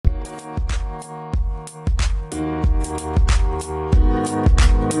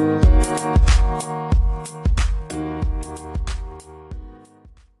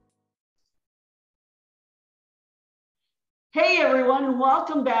everyone, and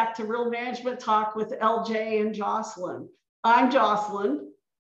welcome back to Real Management Talk with LJ and Jocelyn. I'm Jocelyn.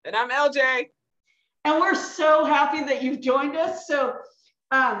 And I'm LJ. And we're so happy that you've joined us. So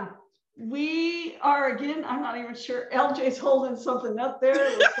we are, again, I'm not even sure, LJ's holding something up there.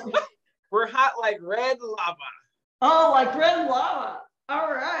 We're hot like red lava. Oh, like red lava.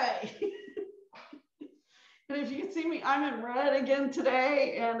 All right. And if you can see me, I'm in red again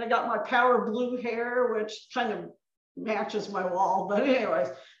today, and I got my power blue hair, which kind of matches my wall. But anyways,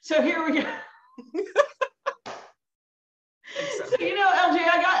 so here we go. So, you know, LJ,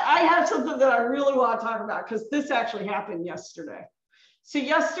 I have something that I really want to talk about because this actually happened yesterday. So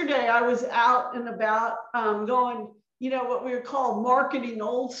yesterday I was out and about going, you know, what we would call marketing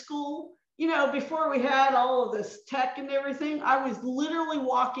old school. You know, before we had all of this tech and everything, I was literally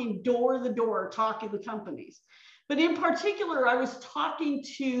walking door to door talking to companies. But in particular, I was talking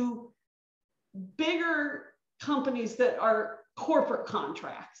to bigger companies that are corporate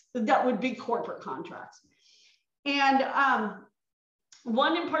contracts, that would be corporate contracts. And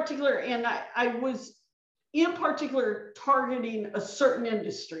one in particular, and I was in particular targeting a certain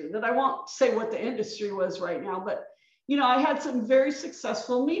industry that I won't say what the industry was right now, but you know, I had some very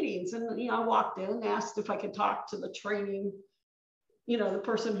successful meetings, and you know, I walked in and asked if I could talk to the training, you know, the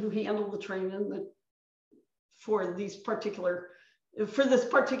person who handled the training for this particular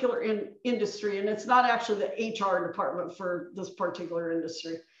industry, and it's not actually the HR department for this particular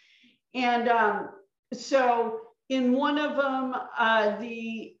industry. And so in one of them,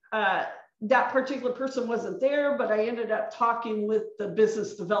 that particular person wasn't there, but I ended up talking with the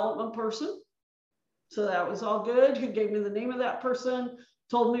business development person. So that was all good. Who gave me the name of that person,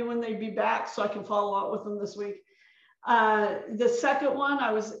 told me when they'd be back so I can follow up with them this week. The second one,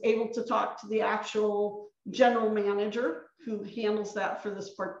 I was able to talk to the actual general manager who handles that for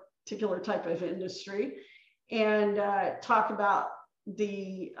this particular type of industry, and talk about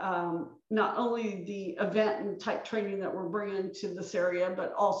the not only the event and type training that we're bringing to this area,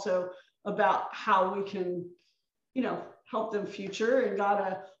 but also about how we can, you know, help them future. And got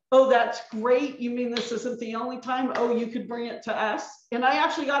a, oh, that's great. You mean this isn't the only time? Oh, you could bring it to us. And I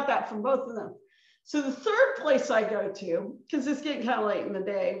actually got that from both of them. So the third place I go to, because it's getting kind of late in the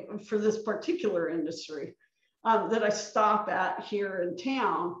day for this particular industry that I stop at here in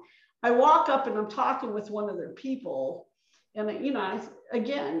town, I walk up and I'm talking with one of their people. And, you know, I,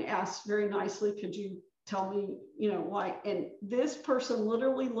 again, asked very nicely, could you tell me, you know, why? And this person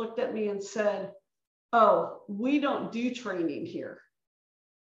literally looked at me and said, oh, we don't do training here.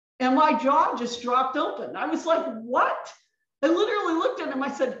 And my jaw just dropped open. I was like, what? I literally looked at him.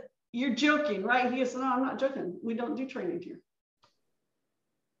 I said, you're joking, right? He said, no, I'm not joking. We don't do training here.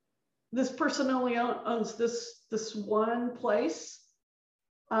 This person only owns this one place.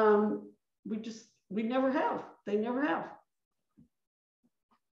 We never have. They never have.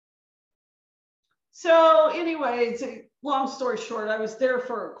 So anyways, long story short, I was there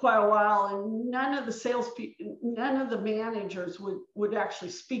for quite a while, and none of the salespeople, none of the managers would actually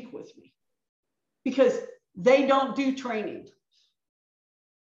speak with me because they don't do training.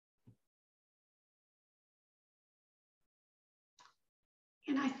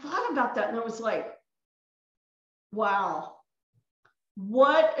 And I thought about that and I was like, wow,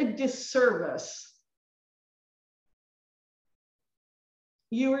 what a disservice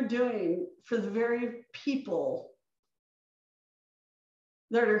you are doing for the very people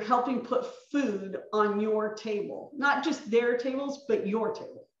that are helping put food on your table, not just their tables, but your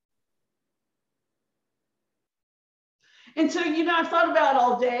table. And so, you know, I thought about it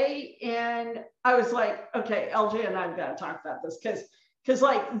all day and I was like, okay, LJ and I've got to talk about this because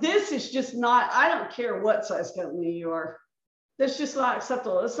like, this is just not, I don't care what size company you are. That's just not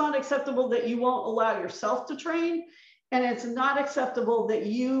acceptable. It's not acceptable that you won't allow yourself to train. And it's not acceptable that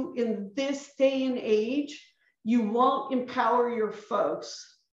you, in this day and age, you won't empower your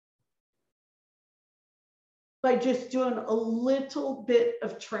folks by just doing a little bit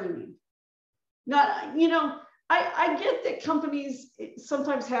of training. Not, you know, I get that companies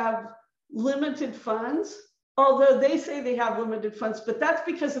sometimes have limited funds, although they say they have limited funds, but that's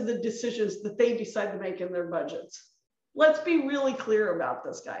because of the decisions that they decide to make in their budgets. Let's be really clear about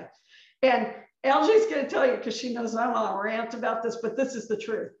this, guy. And LJ's going to tell you, because she knows I'm on a rant about this, but this is the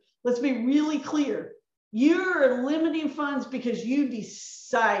truth. Let's be really clear. You're limiting funds because you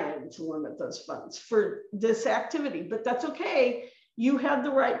decided to limit those funds for this activity, but that's okay. You have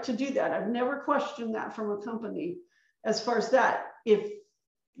the right to do that. I've never questioned that from a company as far as that. If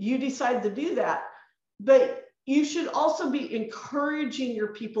you decide to do that, but you should also be encouraging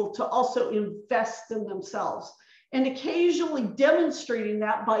your people to also invest in themselves and occasionally demonstrating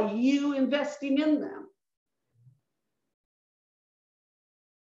that by you investing in them.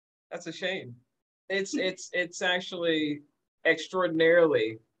 That's a shame. It's actually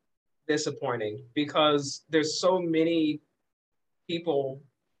extraordinarily disappointing because there's so many people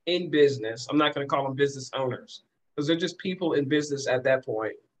in business. I'm not going to call them business owners because they're just people in business at that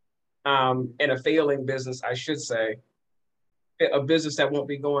point. And a failing business, I should say, a business that won't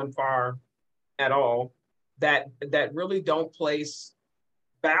be going far at all, that really don't place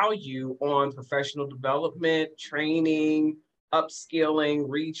value on professional development, training, upskilling,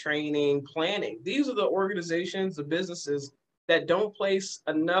 retraining, planning. These are the organizations, the businesses that don't place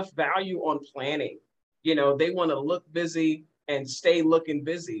enough value on planning. You know, they want to look busy and stay looking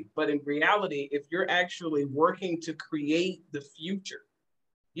busy. But in reality, if you're actually working to create the future,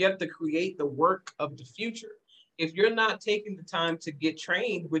 you have to create the work of the future. If you're not taking the time to get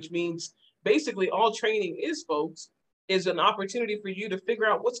trained, which means basically all training is, folks, is an opportunity for you to figure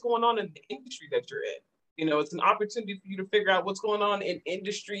out what's going on in the industry that you're in. You know, it's an opportunity for you to figure out what's going on in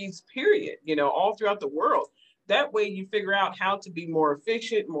industries, period, you know, all throughout the world. That way you figure out how to be more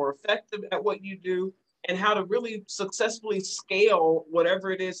efficient, more effective at what you do, and how to really successfully scale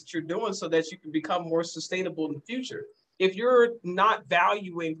whatever it is that you're doing so that you can become more sustainable in the future. If you're not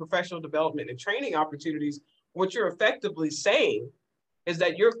valuing professional development and training opportunities, what you're effectively saying is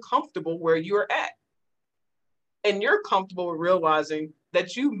that you're comfortable where you're at. And you're comfortable with realizing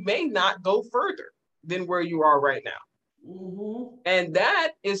that you may not go further than where you are right now. Mm-hmm. And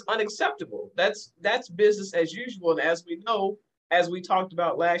that is unacceptable. That's business as usual. And as we know, as we talked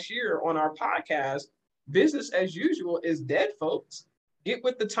about last year on our podcast, business as usual is dead, folks. Get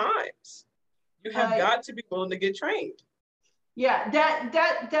with the times. You have got to be willing to get trained. Yeah,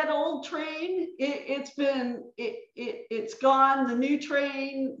 that old train, it's gone. The new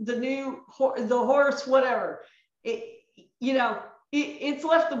train, the horse, whatever. It's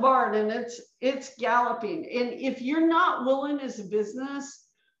left the barn and it's galloping. And if you're not willing as a business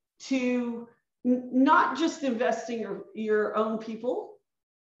to not just invest in your own people,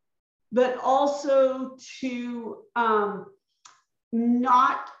 but also to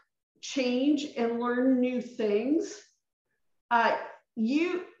not change and learn new things,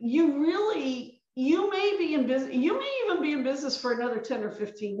 you may be in business, you may even be in business for another 10 or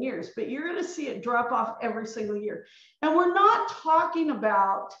 15 years, but you're going to see it drop off every single year. And we're not talking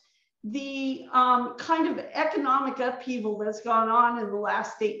about the kind of economic upheaval that's gone on in the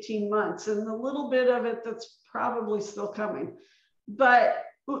last 18 months and the little bit of it that's probably still coming. But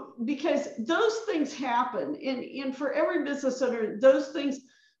because those things happen, and for every business owner, those things,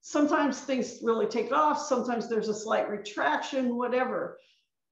 sometimes things really take off, sometimes there's a slight retraction, whatever.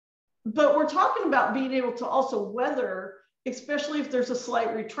 But we're talking about being able to also weather, especially if there's a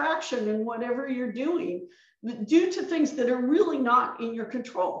slight retraction in whatever you're doing, due to things that are really not in your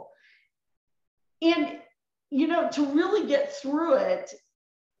control. And, to really get through it,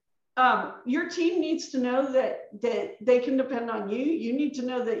 your team needs to know that they can depend on you. You need to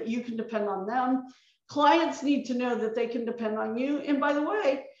know that you can depend on them. Clients need to know that they can depend on you. And by the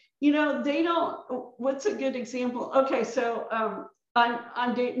way, they don't, what's a good example? Okay, so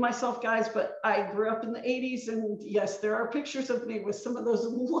I'm dating myself, guys, but I grew up in the 80s. And yes, there are pictures of me with some of those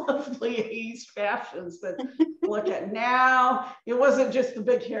lovely 80s fashions that look at now. It wasn't just the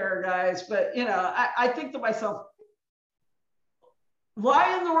big hair, guys, but, I think to myself,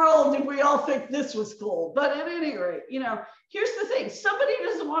 why in the world did we all think this was cool? But at any rate, here's the thing. Somebody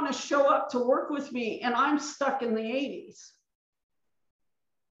doesn't want to show up to work with me and I'm stuck in the 80s.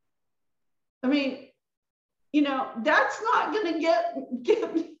 I mean, that's not going to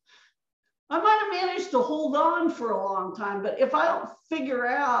get me. I might have managed to hold on for a long time, but if I don't figure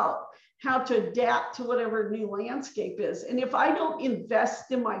out how to adapt to whatever new landscape is, and if I don't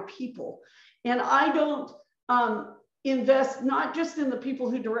invest in my people, and I don't invest not just in the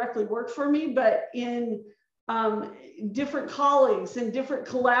people who directly work for me, but in different colleagues and different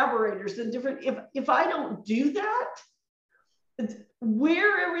collaborators and different, if I don't do that,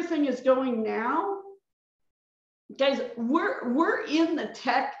 where everything is going now, guys, we're in the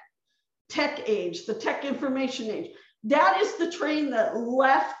tech age, the tech information age. That is the train that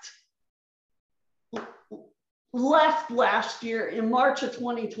left last year in March of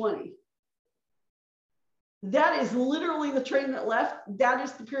 2020. That is literally the train that left. That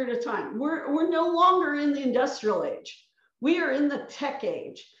is the period of time. We're no longer in the industrial age. We are in the tech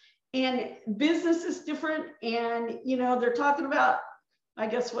age, and business is different. And they're talking about, I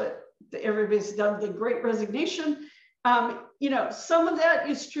guess, what everybody's done, the Great Resignation. Some of that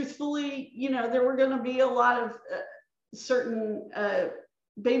is truthfully, there were going to be a lot of certain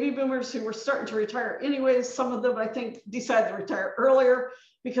baby boomers who were starting to retire anyways. Some of them, I think, decided to retire earlier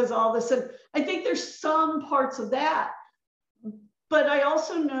because all of a sudden, I think there's some parts of that. But I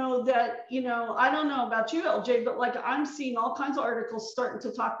also know that, you know, I don't know about you, LJ, but like I'm seeing all kinds of articles starting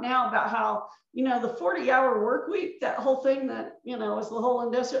to talk now about how, you know, the 40-hour work week, that whole thing that, you know, is the whole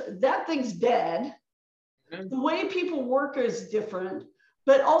industry, that thing's dead. The way people work is different,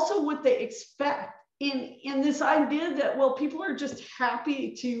 but also what they expect in this idea that, well, people are just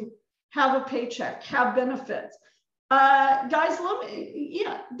happy to have a paycheck, have benefits. Guys, let me,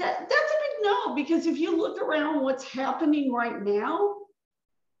 yeah, that's a big no, because if you look around what's happening right now,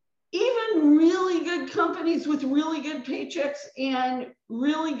 even really good companies with really good paychecks and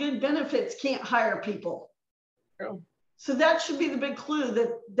really good benefits can't hire people. Oh. So that should be the big clue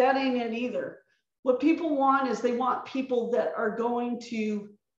that that ain't it either. What people want is they want people that are going to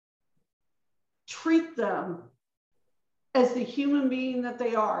treat them as the human being that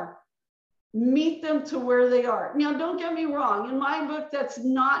they are. Meet them to where they are. Now, don't get me wrong. In my book, that's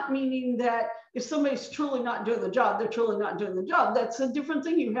not meaning that if somebody's truly not doing the job, they're truly not doing the job. That's a different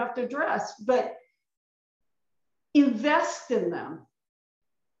thing you have to address, but invest in them.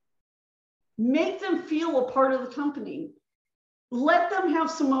 Make them feel a part of the company. Let them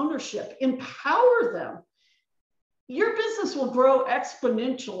have some ownership. Empower them. Your business will grow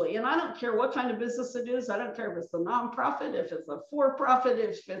exponentially. And I don't care what kind of business it is. I don't care if it's a nonprofit, if it's a for-profit,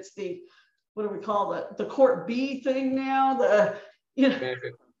 if it's the, what do we call the Court B thing now? The, you know,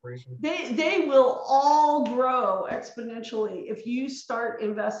 they will all grow exponentially if you start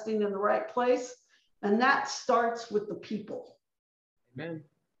investing in the right place. And that starts with the people. Amen.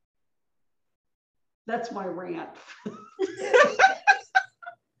 That's my rant.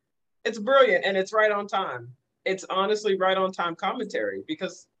 It's brilliant and it's right on time. It's honestly right on time commentary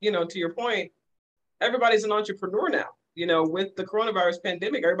because, you know, to your point, everybody's an entrepreneur now. You know, with the coronavirus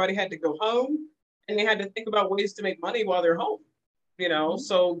pandemic, everybody had to go home and they had to think about ways to make money while they're home. You know,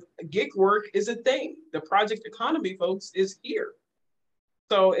 so gig work is a thing. The project economy, folks, is here.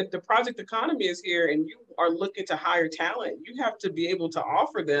 So if the project economy is here and you are looking to hire talent, you have to be able to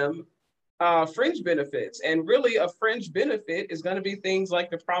offer them fringe benefits. And really a fringe benefit is going to be things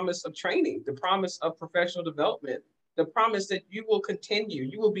like the promise of training, the promise of professional development, the promise that you will continue,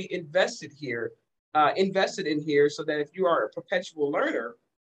 you will be invested in here so that if you are a perpetual learner,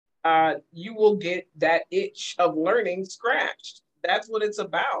 you will get that itch of learning scratched. That's what it's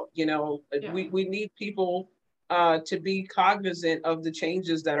about. You know, yeah. we need people to be cognizant of the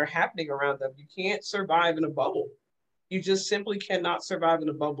changes that are happening around them. You can't survive in a bubble. You just simply cannot survive in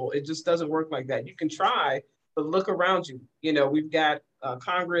a bubble. It just doesn't work like that. You can try, but look around you. You know, we've got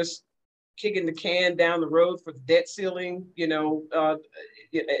Congress kicking the can down the road for the debt ceiling. You know,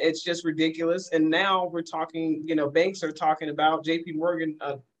 it's just ridiculous. And now we're talking, you know, banks are talking about JP Morgan,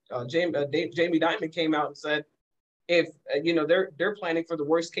 Jamie Dimon came out and said, if, you know, they're planning for the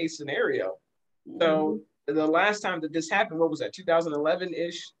worst case scenario. So the last time that this happened, what was that,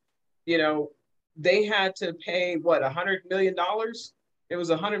 2011-ish, you know, they had to pay, what, $100 million? It was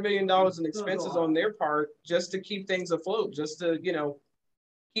 $100 million in expenses on their part just to keep things afloat, just to, you know,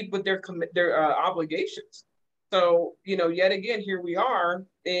 keep with their obligations. So, you know, yet again, here we are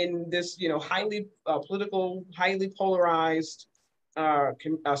in this, you know, highly political, highly polarized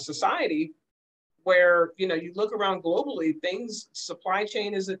society where, you know, you look around globally, supply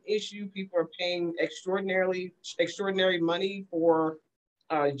chain is an issue. People are paying extraordinary money for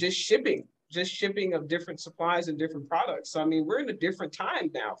just shipping of different supplies and different products. So, I mean, we're in a different time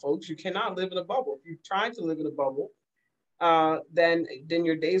now, folks. You cannot live in a bubble. If you're trying to live in a bubble, then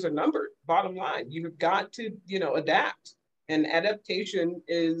your days are numbered. Bottom line, you've got to, you know, adapt. And adaptation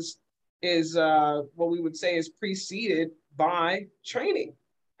is what we would say is preceded by training.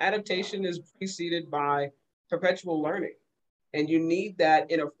 Adaptation is preceded by perpetual learning. And you need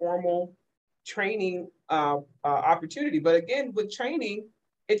that in a formal training opportunity. But again, with training,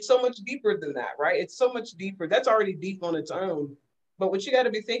 it's so much deeper than that, right? It's so much deeper. That's already deep on its own. But what you got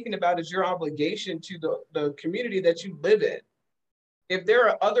to be thinking about is your obligation to the community that you live in. If there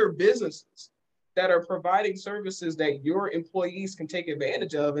are other businesses that are providing services that your employees can take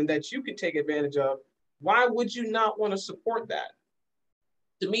advantage of and that you can take advantage of, why would you not want to support that?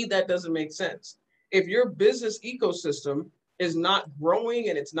 To me, that doesn't make sense. If your business ecosystem is not growing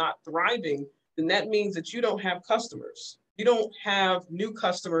and it's not thriving, then that means that you don't have customers. You don't have new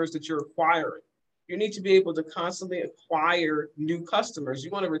customers that you're acquiring. You need to be able to constantly acquire new customers. You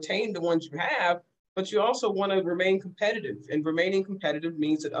want to retain the ones you have, but you also want to remain competitive. And remaining competitive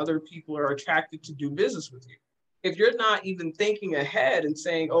means that other people are attracted to do business with you. If you're not even thinking ahead and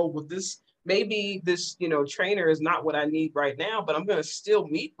saying, oh, well, maybe this, you know, trainer is not what I need right now, but I'm going to still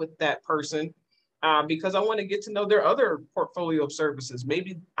meet with that person because I want to get to know their other portfolio of services.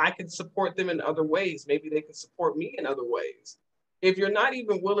 Maybe I can support them in other ways. Maybe they can support me in other ways. if you're not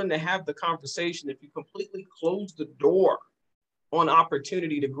even willing to have the conversation, if you completely close the door on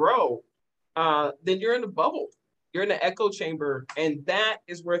opportunity to grow, then you're in a bubble. You're in an echo chamber, and that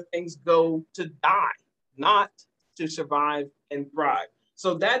is where things go to die, not to survive and thrive.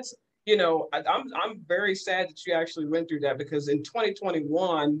 So that's, I'm very sad that you actually went through that, because in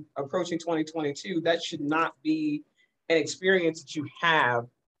 2021, approaching 2022, that should not be an experience that you have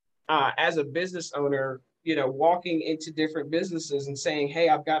as a business owner, walking into different businesses and saying, hey,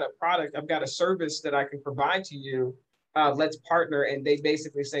 I've got a product, I've got a service that I can provide to you. Let's partner. And they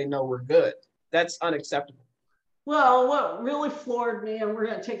basically say, no, we're good. That's unacceptable. Well, what really floored me, and we're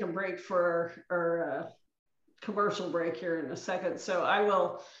going to take a break for our commercial break here in a second. So I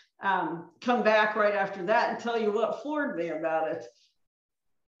will come back right after that and tell you what floored me about it.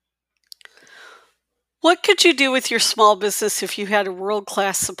 What could you do with your small business if you had a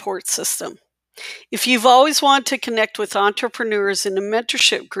world-class support system? If you've always wanted to connect with entrepreneurs in a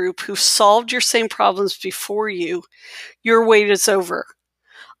mentorship group who've solved your same problems before you, your wait is over.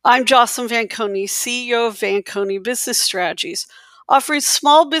 I'm Jocelyn Vanconi, CEO of Vanconi Business Strategies, offering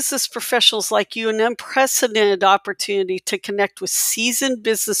small business professionals like you an unprecedented opportunity to connect with seasoned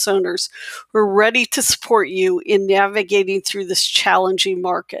business owners who are ready to support you in navigating through this challenging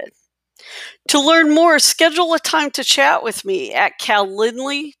market. To learn more, schedule a time to chat with me at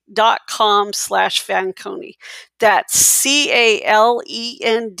calendly.com/Vanconi. That's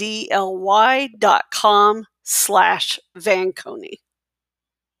calendly.com/Vanconi.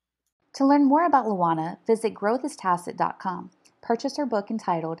 To learn more about Luana, visit growthistacit.com. Purchase her book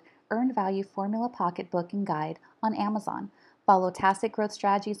entitled Earned Value Formula Pocketbook and Guide on Amazon. Follow Tacit Growth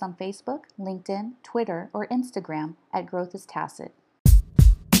Strategies on Facebook, LinkedIn, Twitter, or Instagram at Growth is Tacit.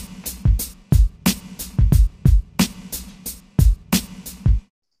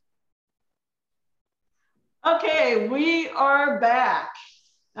 Okay, we are back.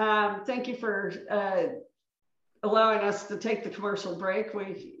 Thank you for allowing us to take the commercial break.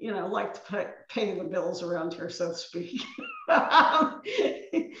 We, like to pay the bills around here, so to speak. At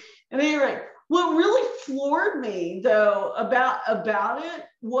any rate, what really floored me, though, about it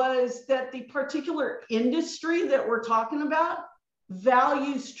was that the particular industry that we're talking about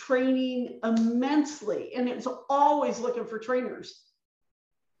values training immensely, and it's always looking for trainers.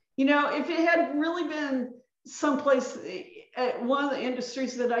 If it had really been someplace, one of the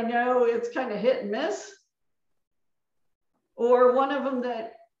industries that I know it's kind of hit and miss, or one of them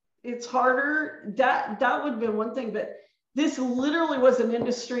that it's harder, that would have been one thing. But this literally was an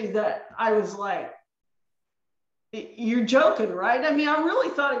industry that I was like, you're joking, right? I mean, I really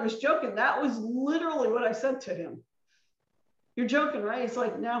thought he was joking. That was literally what I said to him. You're joking, right? He's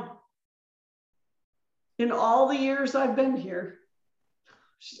like, no. In all the years I've been here,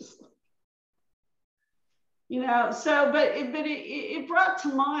 but it brought to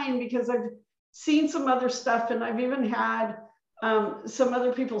mind, because I've seen some other stuff, and I've even had some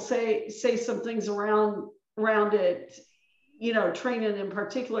other people say some things around it, training in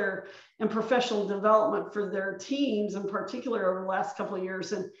particular and professional development for their teams in particular over the last couple of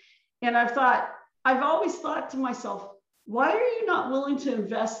years. And I've always thought to myself, why are you not willing to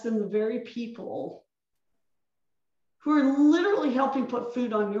invest in the very people who are literally helping put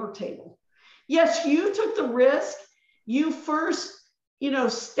food on your table? Yes, you took the risk. You first,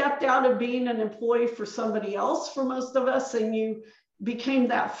 stepped out of being an employee for somebody else, for most of us, and you became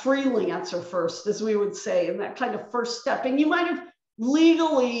that freelancer first, as we would say, and that kind of first step. And you might have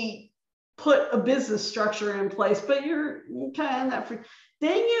legally put a business structure in place, but you're kind of in that free.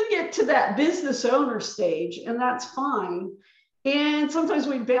 Then you get to that business owner stage, and that's fine. And sometimes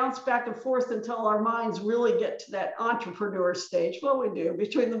we bounce back and forth until our minds really get to that entrepreneur stage. Well, we do,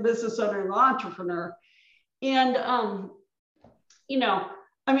 between the business owner and the entrepreneur. And,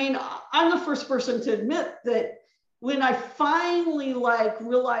 I'm the first person to admit that when I finally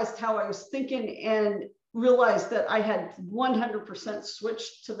realized how I was thinking and realized that I had 100%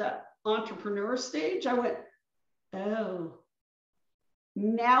 switched to that entrepreneur stage, I went, oh,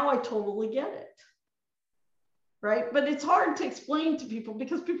 now I totally get it. Right? But it's hard to explain to people,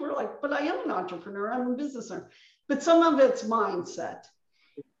 because people are like, but I am an entrepreneur, I'm a business owner. But some of it's mindset.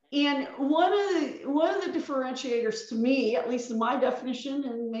 And one of the differentiators to me, at least in my definition,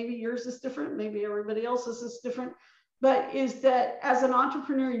 and maybe yours is different, maybe everybody else's is different, but is that as an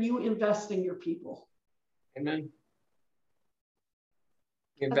entrepreneur, you invest in your people. Amen.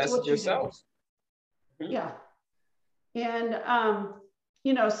 You invest in yourself. Mm-hmm. Yeah. And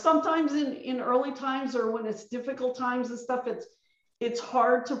sometimes in early times, or when it's difficult times and stuff, it's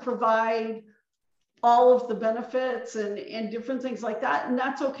hard to provide all of the benefits and different things like that. And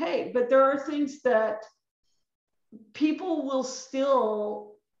that's okay. But there are things that people will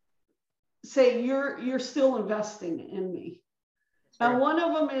still say, you're still investing in me. And one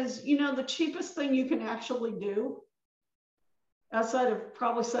of them is, the cheapest thing you can actually do, outside of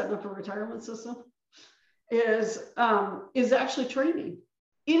probably setting up a retirement system, is actually training.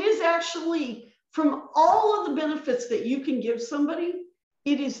 It is actually, from all of the benefits that you can give somebody,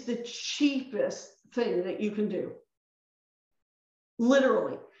 it is the cheapest thing that you can do.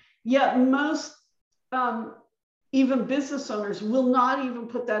 Literally. Yet most even business owners will not even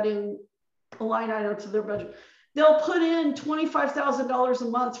put that in a line item to their budget. They'll put in $25,000 a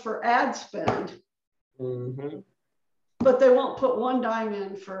month for ad spend, but they won't put one dime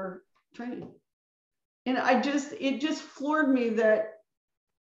in for training. And it just floored me that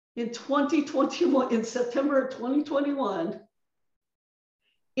in 2021, in September of 2021,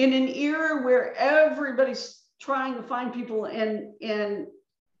 in an era where everybody's trying to find people, and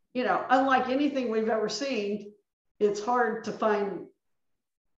unlike anything we've ever seen, it's hard to find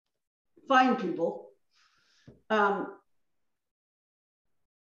people. And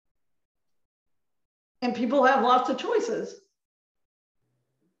people have lots of choices,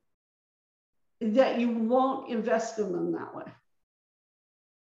 that you won't invest in them that way.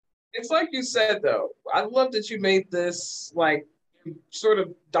 It's like you said, though. I love that you made this, like, sort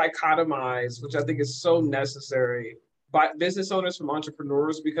of dichotomize, which I think is so necessary, by business owners from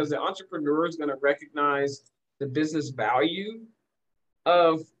entrepreneurs, because the entrepreneur is going to recognize the business value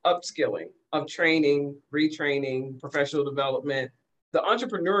of upskilling, of training, retraining, professional development. The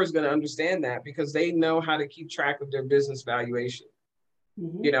entrepreneur is going to understand that because they know how to keep track of their business valuation.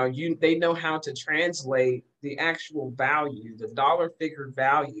 They know how to translate the actual value, the dollar figure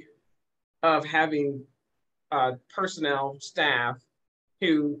value of having personnel, staff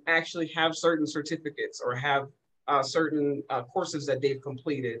who actually have certain certificates or have certain courses that they've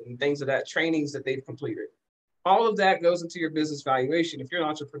completed and things of that, trainings that they've completed. All of that goes into your business valuation. If you're an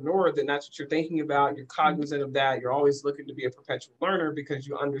entrepreneur, then that's what you're thinking about. You're cognizant of that. You're always looking to be a perpetual learner because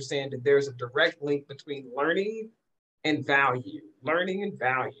you understand that there's a direct link between learning and value, learning and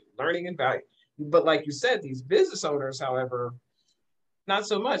value. But like you said, these business owners, however, not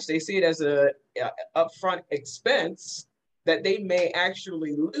so much. They see it as a upfront expense that they may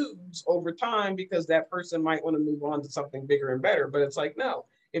actually lose over time because that person might want to move on to something bigger and better. But it's like, no,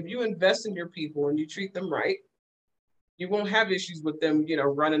 if you invest in your people and you treat them right, you won't have issues with them,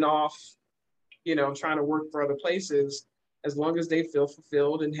 running off, trying to work for other places, as long as they feel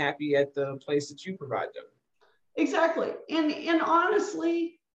fulfilled and happy at the place that you provide them. Exactly. And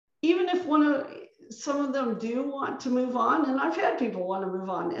honestly, even if some of them do want to move on, and I've had people want to move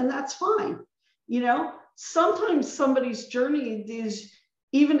on, and that's fine. Sometimes somebody's journey is,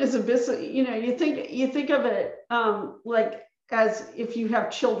 even as a business, you think of it like as if you have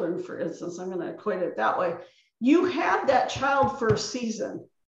children, for instance. I'm going to equate it that way. You have that child for a season,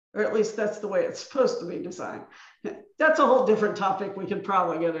 or at least that's the way it's supposed to be designed. That's a whole different topic we could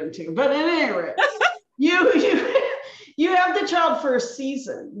probably get into, but at any rate, you have the child for a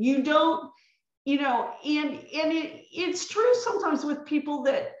season. You don't, and it's true sometimes with people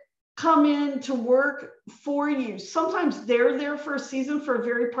that come in to work for you. Sometimes they're there for a season for a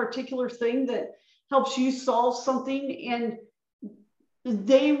very particular thing that helps you solve something, and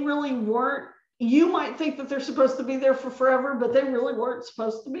they really weren't. You might think that they're supposed to be there for forever, but they really weren't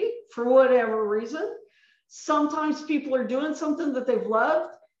supposed to be for whatever reason. Sometimes people are doing something that they've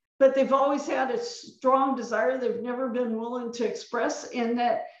loved, but they've always had a strong desire they've never been willing to express, and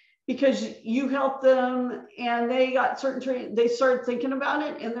that because you helped them and they got certain training, they started thinking about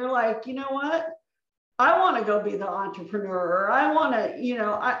it, and they're like, you know what? I want to go be the entrepreneur, or I want to,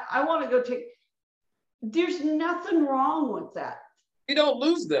 I want to go take. There's nothing wrong with that. You don't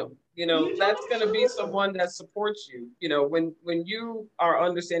lose them. That's going to be someone that supports you. When you are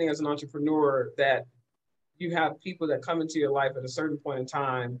understanding as an entrepreneur that you have people that come into your life at a certain point in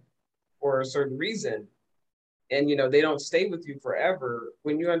time for a certain reason, and they don't stay with you forever.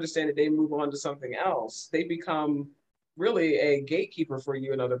 When you understand that they move on to something else, they become really a gatekeeper for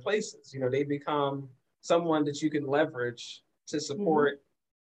you in other places. They become someone that you can leverage to support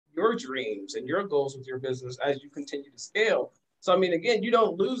your dreams and your goals with your business as you continue to scale. So, again, you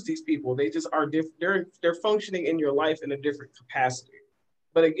don't lose these people. They just are different. They're functioning in your life in a different capacity.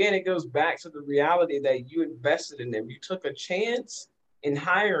 But again, it goes back to the reality that you invested in them. You took a chance in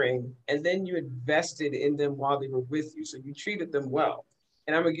hiring, and then you invested in them while they were with you. So you treated them well.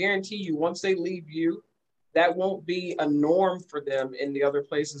 And I'm going to guarantee you, once they leave you, that won't be a norm for them in the other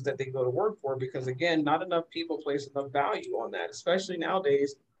places that they go to work for, because again, not enough people place enough value on that, especially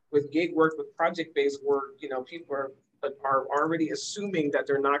nowadays with gig work, with project-based work. People are are already assuming that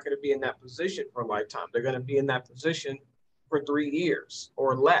they're not going to be in that position for a lifetime. They're going to be in that position for 3 years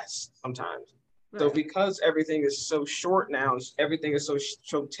or less sometimes. Right. So because everything is so short now, everything is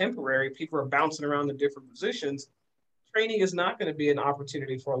so temporary, people are bouncing around the different positions. Training is not going to be an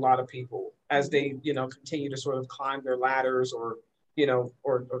opportunity for a lot of people as they, continue to sort of climb their ladders or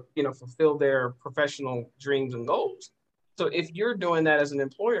fulfill their professional dreams and goals. So if you're doing that as an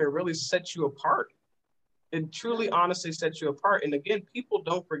employer, it really sets you apart. It truly, honestly sets you apart. And again, people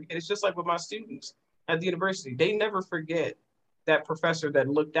don't forget. It's just like with my students at the university. They never forget that professor that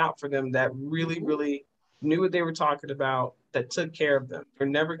looked out for them, that really, really knew what they were talking about, that took care of them. They're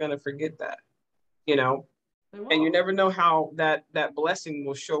never going to forget that, and you never know how that blessing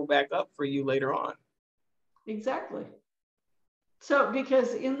will show back up for you later on. Exactly. So,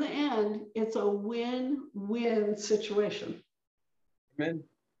 because in the end, it's a win-win situation. Amen.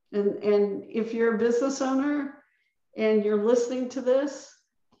 And if you're a business owner and you're listening to this,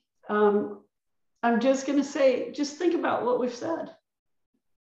 I'm just going to say, just think about what we've said.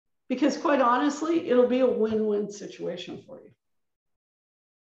 Because quite honestly, it'll be a win-win situation for you.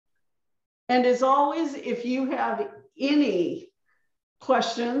 And as always, if you have any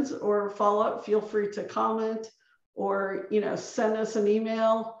questions or follow-up, feel free to comment or, send us an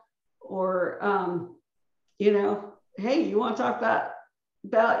email or, hey, you want to talk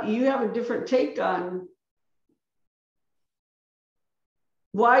about you have a different take on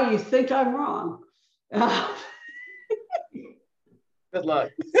why you think I'm wrong. Good luck.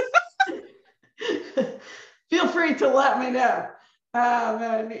 Feel free to let me know.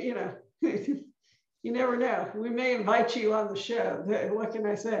 And, you never know. We may invite you on the show. What can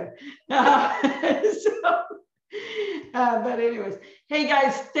I say? But anyways, hey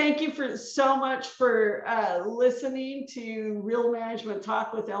guys, thank you so much for listening to Real Management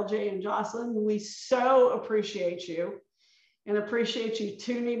Talk with LJ and Jocelyn. We so appreciate you and appreciate you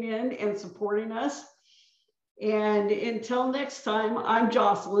tuning in and supporting us. And until next time, I'm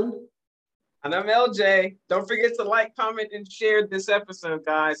Jocelyn. And I'm LJ. Don't forget to like, comment, and share this episode,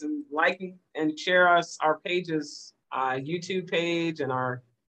 guys, and like and share our pages, YouTube page and our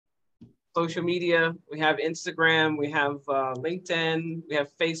social media. We have Instagram, we have LinkedIn, we have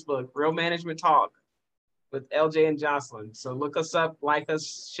Facebook, Real Management Talk with LJ and Jocelyn. So look us up, like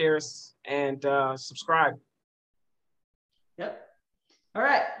us, share us, and subscribe. Yep. All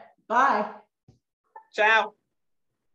right. Bye. Ciao.